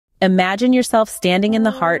Imagine yourself standing in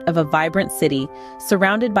the heart of a vibrant city,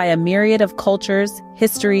 surrounded by a myriad of cultures,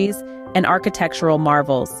 histories, and architectural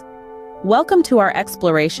marvels. Welcome to our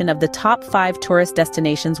exploration of the top 5 tourist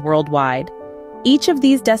destinations worldwide. Each of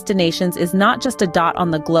these destinations is not just a dot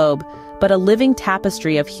on the globe, but a living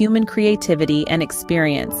tapestry of human creativity and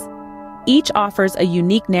experience. Each offers a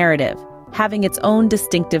unique narrative, having its own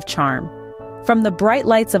distinctive charm. From the bright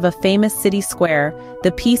lights of a famous city square,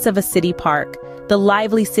 the peace of a city park, the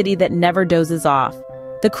lively city that never dozes off,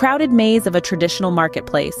 the crowded maze of a traditional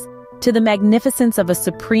marketplace, to the magnificence of a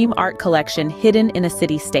supreme art collection hidden in a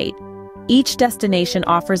city-state. Each destination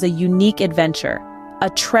offers a unique adventure, a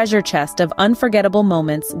treasure chest of unforgettable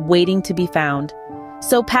moments waiting to be found.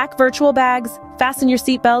 So pack virtual bags, fasten your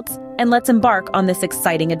seatbelts, and let's embark on this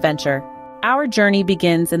exciting adventure. Our journey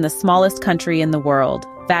begins in the smallest country in the world,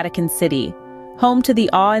 Vatican City, home to the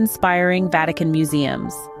awe-inspiring Vatican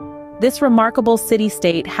Museums. This remarkable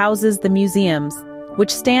city-state houses the museums, which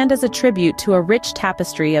stand as a tribute to a rich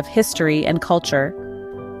tapestry of history and culture.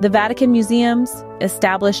 The Vatican Museums,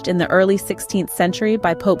 established in the early 16th century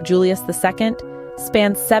by Pope Julius II,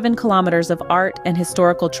 span 7 kilometers of art and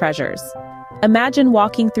historical treasures. Imagine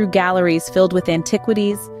walking through galleries filled with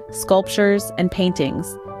antiquities, sculptures, and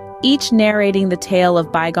paintings, each narrating the tale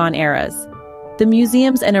of bygone eras. The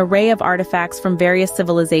museum's an array of artifacts from various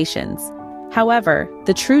civilizations. However,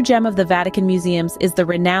 the true gem of the Vatican Museums is the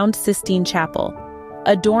renowned Sistine Chapel.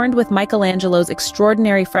 Adorned with Michelangelo's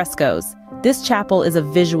extraordinary frescoes, this chapel is a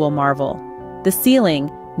visual marvel. The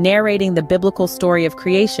ceiling, narrating the biblical story of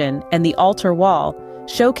creation, and the altar wall,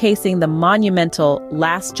 showcasing the monumental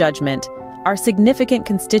Last Judgment, are significant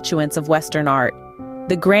constituents of Western art.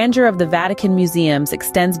 The grandeur of the Vatican Museums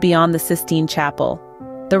extends beyond the Sistine Chapel.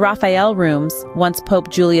 The Raphael Rooms, once Pope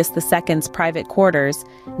Julius II's private quarters,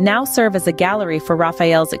 now serve as a gallery for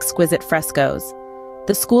Raphael's exquisite frescoes.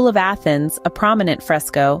 The School of Athens, a prominent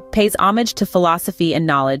fresco, pays homage to philosophy and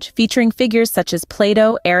knowledge, featuring figures such as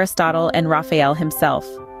Plato, Aristotle, and Raphael himself.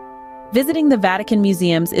 Visiting the Vatican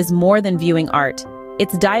Museums is more than viewing art.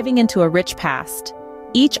 It's diving into a rich past.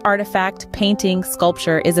 Each artifact, painting,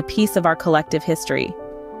 sculpture is a piece of our collective history.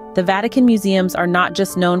 The Vatican Museums are not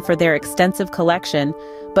just known for their extensive collection,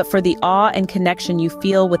 but for the awe and connection you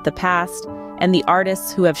feel with the past and the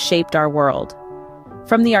artists who have shaped our world.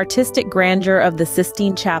 From the artistic grandeur of the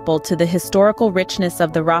Sistine Chapel to the historical richness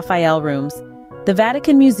of the Raphael Rooms, the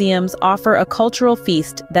Vatican Museums offer a cultural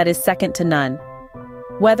feast that is second to none.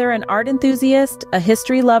 Whether an art enthusiast, a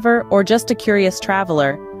history lover, or just a curious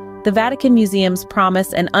traveler, the Vatican Museums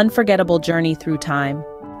promise an unforgettable journey through time.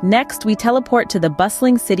 Next, we teleport to the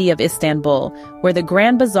bustling city of Istanbul, where the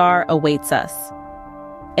Grand Bazaar awaits us.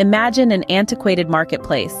 Imagine an antiquated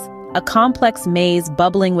marketplace, a complex maze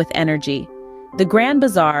bubbling with energy. The Grand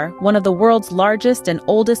Bazaar, one of the world's largest and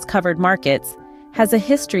oldest covered markets, has a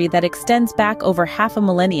history that extends back over half a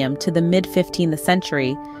millennium to the mid-15th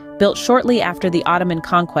century, built shortly after the Ottoman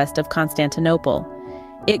conquest of Constantinople.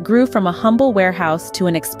 It grew from a humble warehouse to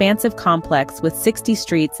an expansive complex with 60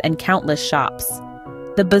 streets and countless shops.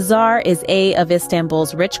 The bazaar is of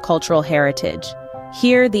Istanbul's rich cultural heritage.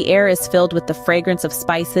 Here, the air is filled with the fragrance of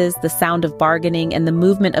spices, the sound of bargaining, and the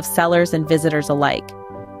movement of sellers and visitors alike.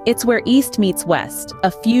 It's where East meets West,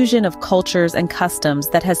 a fusion of cultures and customs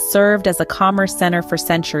that has served as a commerce center for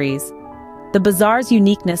centuries. The bazaar's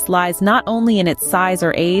uniqueness lies not only in its size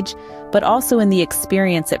or age, but also in the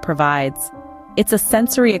experience it provides. It's a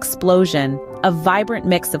sensory explosion, a vibrant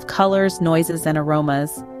mix of colors, noises, and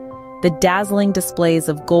aromas. The dazzling displays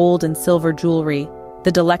of gold and silver jewelry,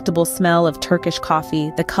 the delectable smell of Turkish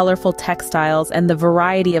coffee, the colorful textiles, and the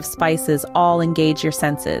variety of spices all engage your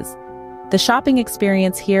senses. The shopping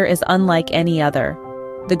experience here is unlike any other.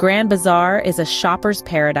 The Grand Bazaar is a shopper's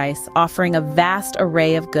paradise, offering a vast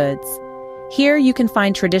array of goods. Here you can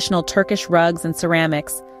find traditional Turkish rugs and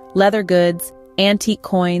ceramics, leather goods, antique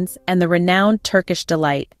coins, and the renowned Turkish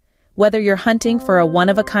delight. Whether you're hunting for a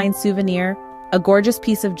one-of-a-kind souvenir, a gorgeous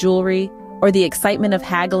piece of jewelry, or the excitement of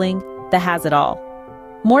haggling, that has it all.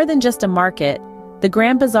 More than just a market, the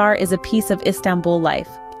Grand Bazaar is a piece of Istanbul life,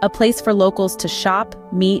 a place for locals to shop,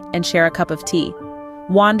 meet, and share a cup of tea.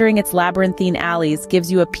 Wandering its labyrinthine alleys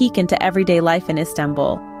gives you a peek into everyday life in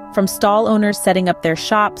Istanbul, from stall owners setting up their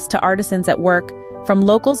shops to artisans at work, from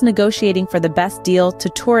locals negotiating for the best deal to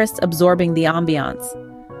tourists absorbing the ambiance.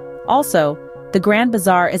 Also, the Grand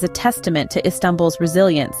Bazaar is a testament to Istanbul's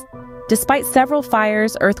resilience. Despite several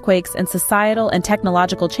fires, earthquakes, and societal and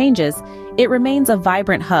technological changes, it remains a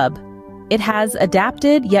vibrant hub. It has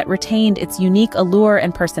adapted yet retained its unique allure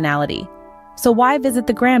and personality. So why visit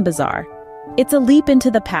the Grand Bazaar? It's a leap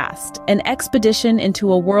into the past, an expedition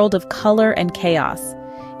into a world of color and chaos.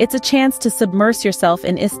 It's a chance to submerge yourself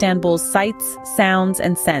in Istanbul's sights, sounds,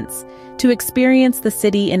 and scents, to experience the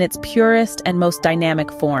city in its purest and most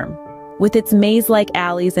dynamic form. With its maze-like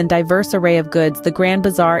alleys and diverse array of goods, the Grand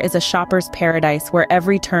Bazaar is a shopper's paradise where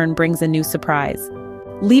every turn brings a new surprise.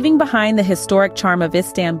 Leaving behind the historic charm of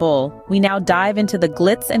Istanbul, we now dive into the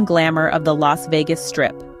glitz and glamour of the Las Vegas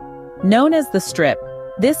Strip. Known as the Strip,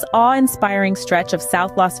 this awe-inspiring stretch of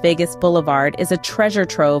South Las Vegas Boulevard is a treasure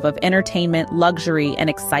trove of entertainment, luxury,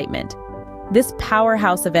 and excitement. This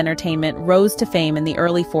powerhouse of entertainment rose to fame in the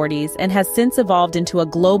early 40s and has since evolved into a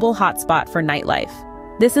global hotspot for nightlife.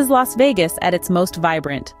 This is Las Vegas at its most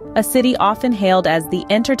vibrant, a city often hailed as the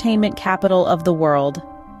entertainment capital of the world.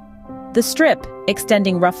 The Strip,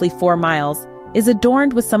 extending roughly 4 miles, is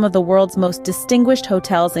adorned with some of the world's most distinguished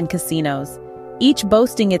hotels and casinos, each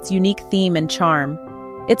boasting its unique theme and charm.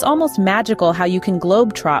 It's almost magical how you can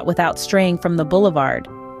globetrot without straying from the boulevard.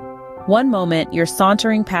 One moment, you're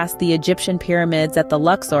sauntering past the Egyptian pyramids at the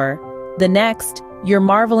Luxor. The next, you're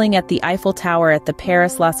marveling at the Eiffel Tower at the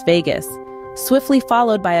Paris Las Vegas, swiftly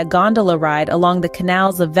followed by a gondola ride along the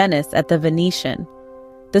canals of Venice at the Venetian.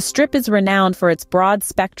 The Strip is renowned for its broad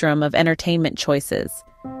spectrum of entertainment choices.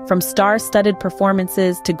 From star-studded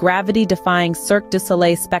performances to gravity-defying Cirque du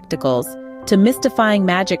Soleil spectacles to mystifying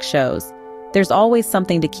magic shows, there's always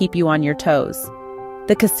something to keep you on your toes.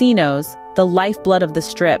 The casinos, the lifeblood of the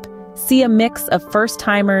Strip, see a mix of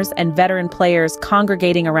first-timers and veteran players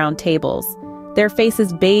congregating around tables, their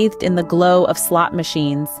faces bathed in the glow of slot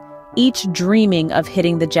machines, each dreaming of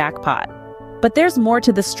hitting the jackpot. But there's more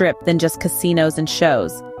to the Strip than just casinos and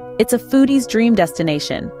shows. It's a foodie's dream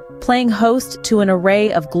destination, playing host to an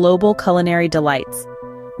array of global culinary delights.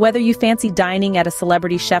 Whether you fancy dining at a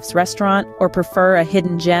celebrity chef's restaurant or prefer a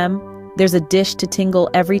hidden gem, there's a dish to tingle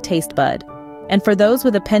every taste bud. And for those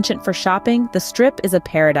with a penchant for shopping, the Strip is a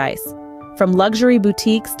paradise. From luxury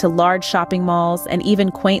boutiques to large shopping malls and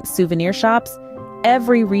even quaint souvenir shops,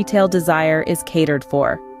 every retail desire is catered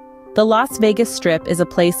for. The Las Vegas Strip is a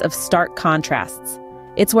place of stark contrasts.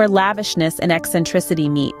 It's where lavishness and eccentricity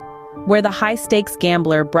meet, where the high-stakes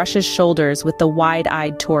gambler brushes shoulders with the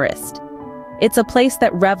wide-eyed tourist. It's a place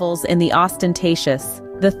that revels in the ostentatious,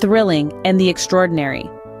 the thrilling, and the extraordinary,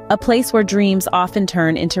 a place where dreams often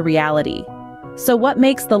turn into reality. So what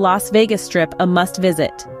makes the Las Vegas Strip a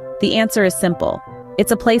must-visit? The answer is simple.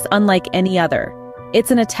 It's a place unlike any other.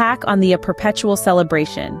 It's an attack on the perpetual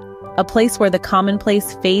celebration, a place where the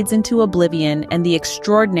commonplace fades into oblivion and the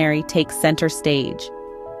extraordinary takes center stage.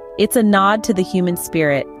 It's a nod to the human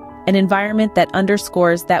spirit, an environment that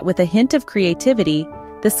underscores that with a hint of creativity,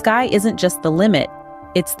 the sky isn't just the limit,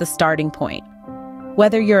 it's the starting point.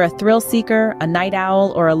 Whether you're a thrill seeker, a night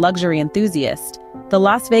owl, or a luxury enthusiast, the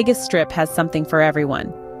Las Vegas Strip has something for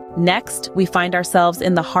everyone. Next, we find ourselves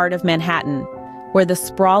in the heart of Manhattan, where the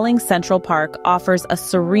sprawling Central Park offers a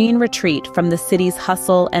serene retreat from the city's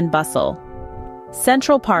hustle and bustle.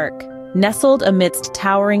 Central Park, nestled amidst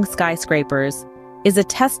towering skyscrapers, is a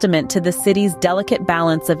testament to the city's delicate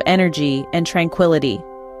balance of energy and tranquility.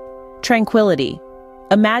 Tranquility.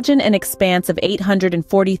 Imagine an expanse of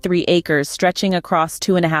 843 acres stretching across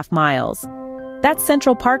 2.5 miles. That's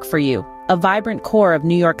Central Park for you, a vibrant core of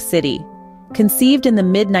New York City. Conceived in the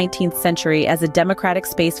mid-19th century as a democratic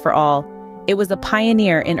space for all, it was a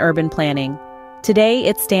pioneer in urban planning. Today,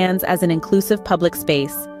 it stands as an inclusive public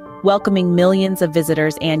space, welcoming millions of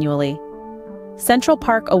visitors annually. Central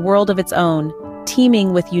Park, a world of its own,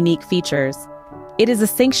 teeming with unique features. It is a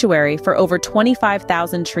sanctuary for over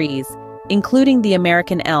 25,000 trees, including the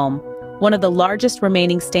American elm, one of the largest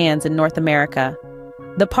remaining stands in North America.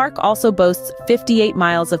 The park also boasts 58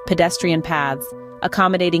 miles of pedestrian paths,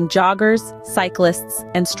 accommodating joggers, cyclists,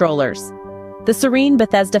 and strollers. The serene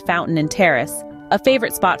Bethesda Fountain and Terrace, a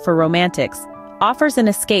favorite spot for romantics, offers an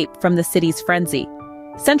escape from the city's frenzy.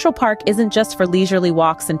 Central Park isn't just for leisurely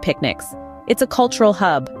walks and picnics. It's a cultural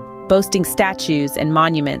hub, boasting statues and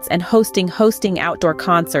monuments and hosting outdoor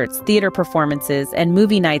concerts, theater performances, and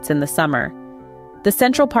movie nights in the summer. The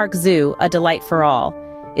Central Park Zoo, a delight for all,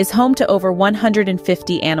 is home to over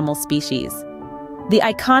 150 animal species. The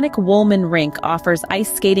iconic Woolman Rink offers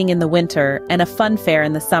ice skating in the winter and a fun fair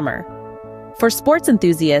in the summer. For sports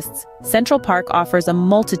enthusiasts, Central Park offers a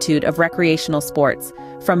multitude of recreational sports,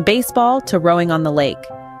 from baseball to rowing on the lake.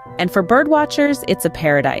 And for birdwatchers, it's a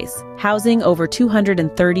paradise, housing over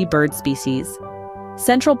 230 bird species.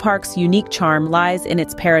 Central Park's unique charm lies in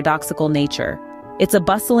its paradoxical nature. It's a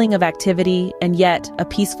bustling of activity and yet a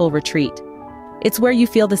peaceful retreat. It's where you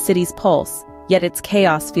feel the city's pulse, yet its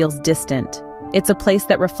chaos feels distant. It's a place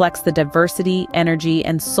that reflects the diversity, energy,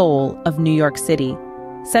 and soul of New York City.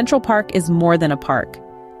 Central Park is more than a park.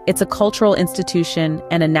 it's a cultural institution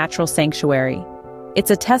and a natural sanctuary. It's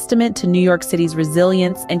a testament to New York City's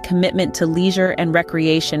resilience and commitment to leisure and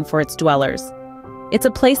recreation for its dwellers. It's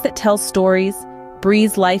a place that tells stories,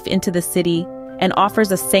 breathes life into the city, and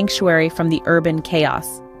offers a sanctuary from the urban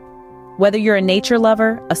chaos. Whether you're a nature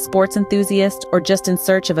lover, a sports enthusiast, or just in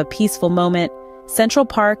search of a peaceful moment, Central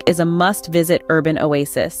Park is a must-visit urban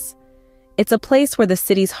oasis. It's a place where the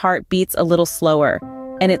city's heart beats a little slower,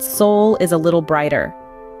 and its soul is a little brighter.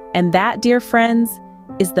 And that, dear friends,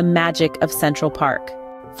 is the magic of Central Park.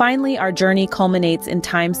 Finally, our journey culminates in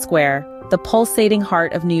Times Square, the pulsating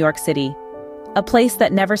heart of New York City. A place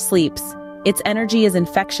that never sleeps, its energy is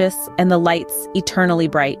infectious and the lights eternally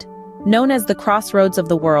bright. Known as the crossroads of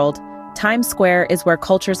the world, Times Square is where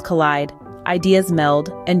cultures collide, ideas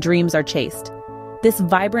meld, and dreams are chased. This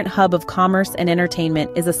vibrant hub of commerce and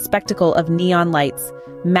entertainment is a spectacle of neon lights,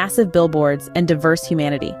 massive billboards, and diverse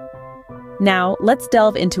humanity. Now, let's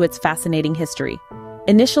delve into its fascinating history.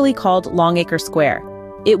 Initially called Longacre Square,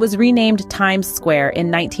 it was renamed Times Square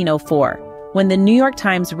in 1904, when the New York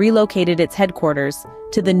Times relocated its headquarters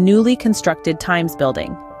to the newly constructed Times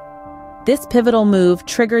Building. This pivotal move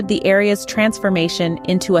triggered the area's transformation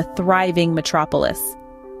into a thriving metropolis.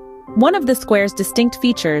 One of the square's distinct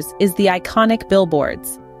features is the iconic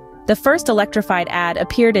billboards. The first electrified ad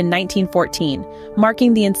appeared in 1914,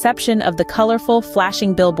 marking the inception of the colorful,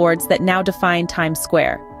 flashing billboards that now define Times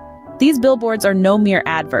Square. These billboards are no mere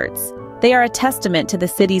adverts. They are a testament to the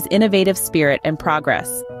city's innovative spirit and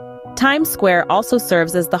progress. Times Square also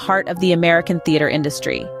serves as the heart of the American theater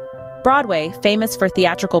industry. Broadway, famous for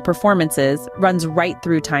theatrical performances, runs right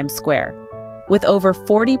through Times Square. With over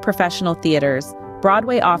 40 professional theaters,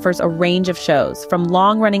 Broadway offers a range of shows, from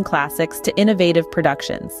long-running classics to innovative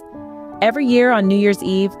productions. Every year on New Year's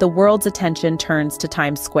Eve, the world's attention turns to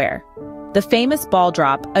Times Square. The famous ball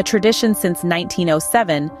drop, a tradition since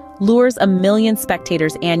 1907, lures 1 million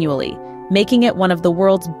spectators annually, making it one of the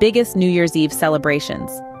world's biggest New Year's Eve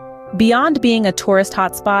celebrations. Beyond being a tourist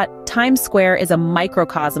hotspot, Times Square is a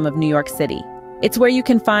microcosm of New York City. It's where you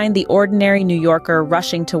can find the ordinary New Yorker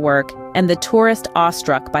rushing to work and the tourist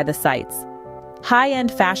awestruck by the sights.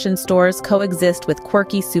 High-end fashion stores coexist with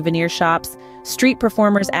quirky souvenir shops, street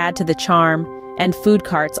performers add to the charm, and food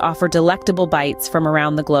carts offer delectable bites from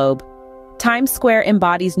around the globe. Times Square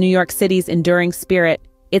embodies New York City's enduring spirit,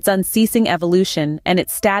 its unceasing evolution, and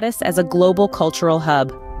its status as a global cultural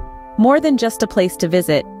hub. More than just a place to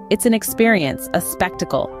visit, it's an experience, a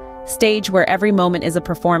spectacle, stage where every moment is a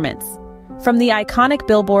performance. From the iconic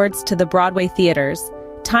billboards to the Broadway theaters,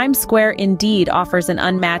 Times Square indeed offers an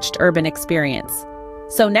unmatched urban experience.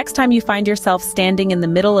 So next time you find yourself standing in the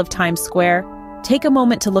middle of Times Square, take a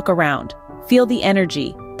moment to look around. Feel the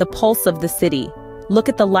energy, the pulse of the city. Look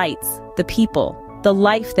at the lights, the people, the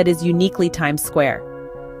life that is uniquely Times Square.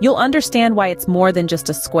 You'll understand why it's more than just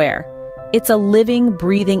a square. It's a living,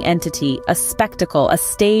 breathing entity, a spectacle, a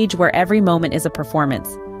stage where every moment is a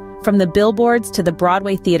performance. From the billboards to the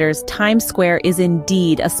Broadway theaters, Times Square is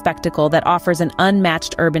indeed a spectacle that offers an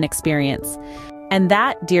unmatched urban experience. And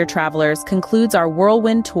that, dear travelers, concludes our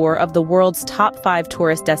whirlwind tour of the world's top 5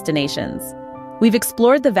 tourist destinations. We've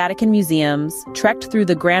explored the Vatican museums, trekked through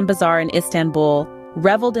the Grand Bazaar in Istanbul,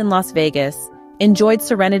 reveled in Las Vegas, enjoyed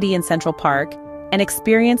serenity in Central Park, and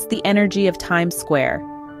experienced the energy of Times Square.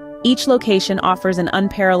 Each location offers an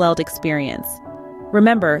unparalleled experience.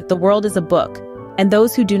 Remember, the world is a book, and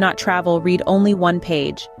those who do not travel read only one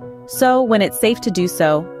page. So, when it's safe to do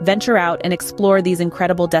so, venture out and explore these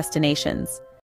incredible destinations.